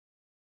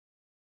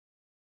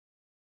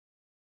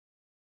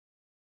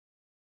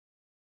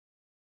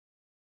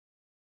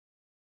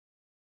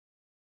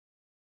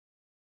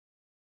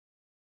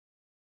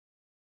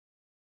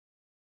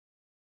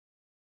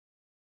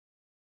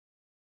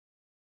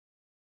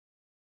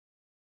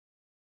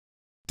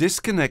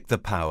Disconnect the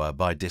power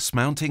by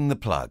dismounting the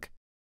plug.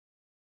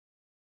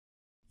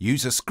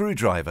 Use a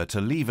screwdriver to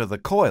lever the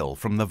coil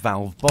from the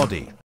valve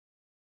body.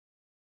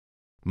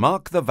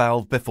 Mark the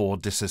valve before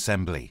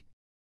disassembly.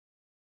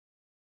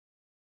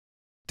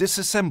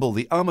 Disassemble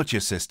the armature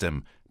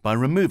system by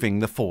removing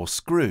the 4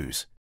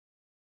 screws.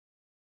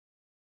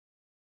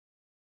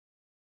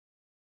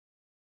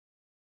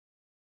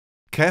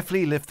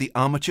 Carefully lift the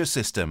armature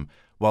system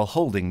while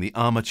holding the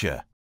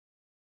armature.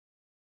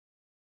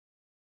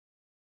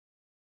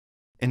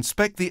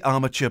 Inspect the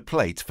armature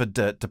plate for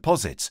dirt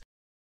deposits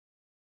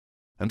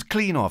and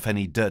clean off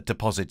any dirt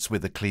deposits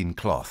with a clean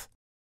cloth.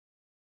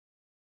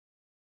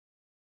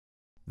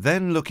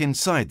 Then look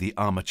inside the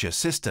armature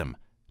system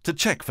to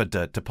check for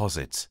dirt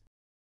deposits.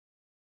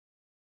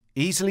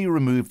 Easily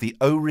remove the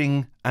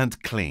O-ring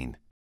and clean.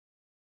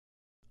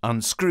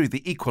 Unscrew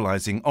the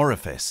equalizing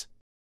orifice.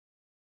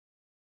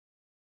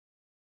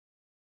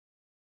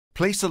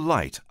 Place a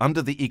light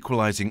under the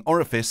equalizing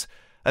orifice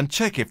and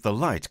check if the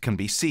light can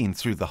be seen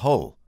through the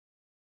hole.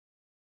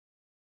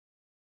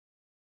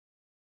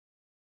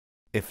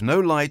 If no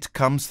light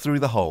comes through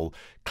the hole,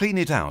 clean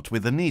it out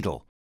with a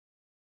needle.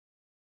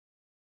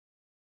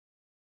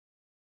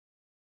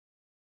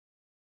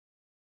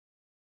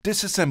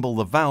 Disassemble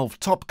the valve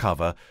top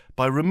cover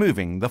by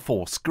removing the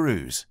 4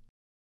 screws.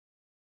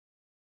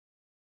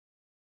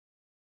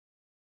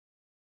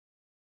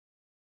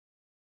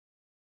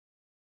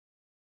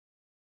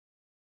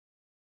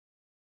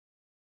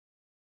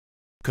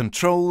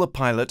 Control the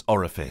pilot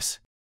orifice.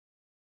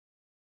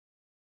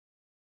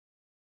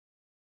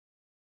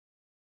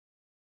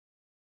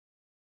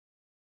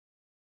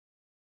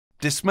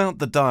 Dismount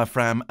the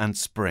diaphragm and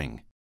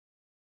spring.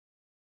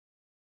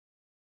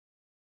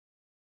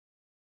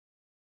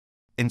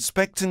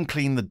 Inspect and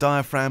clean the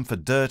diaphragm for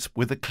dirt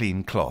with a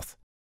clean cloth.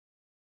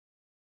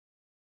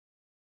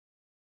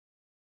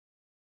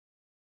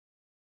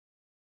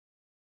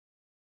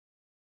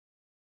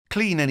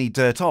 Clean any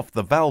dirt off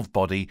the valve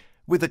body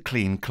with a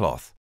clean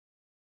cloth.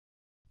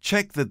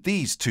 Check that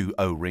these 2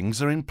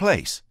 O-rings are in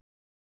place.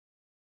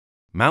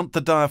 Mount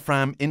the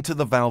diaphragm into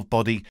the valve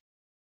body,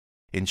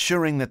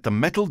 ensuring that the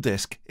metal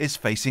disc is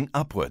facing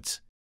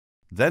upwards.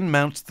 Then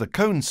mount the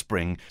cone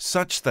spring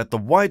such that the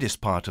widest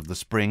part of the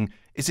spring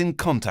is in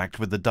contact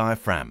with the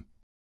diaphragm.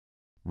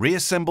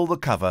 Reassemble the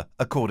cover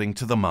according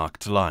to the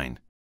marked line.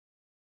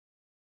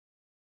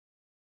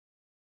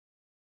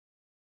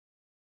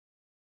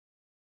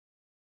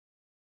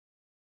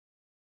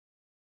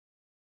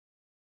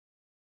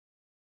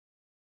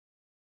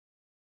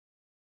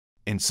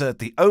 Insert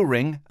the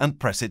O-ring and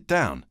press it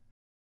down.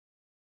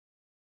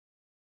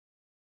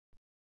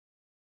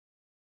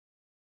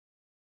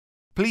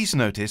 Please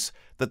notice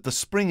that the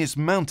spring is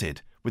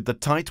mounted with the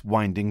tight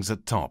windings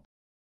at top.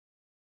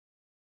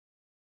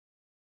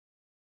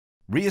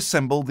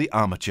 Reassemble the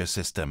armature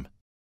system.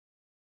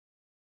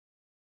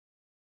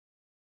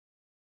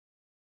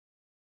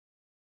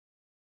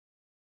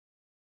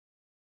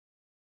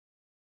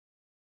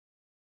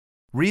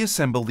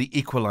 Reassemble the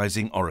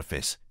equalizing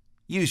orifice.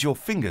 Use your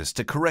fingers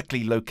to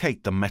correctly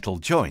locate the metal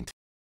joint.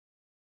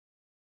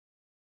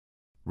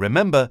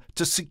 Remember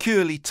to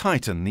securely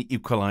tighten the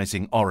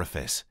equalizing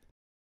orifice.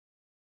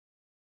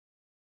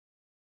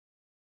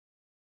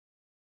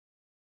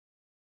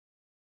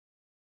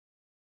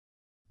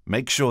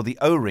 Make sure the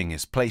O-ring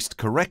is placed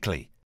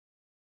correctly.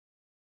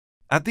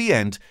 At the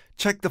end,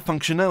 check the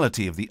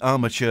functionality of the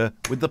armature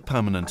with the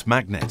permanent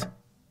magnet.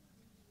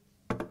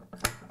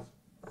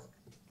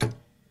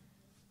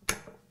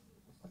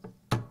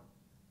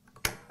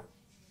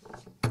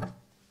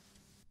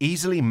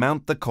 Easily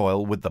mount the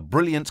coil with the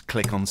brilliant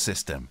click-on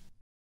system.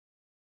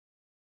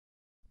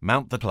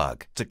 Mount the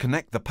plug to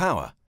connect the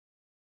power.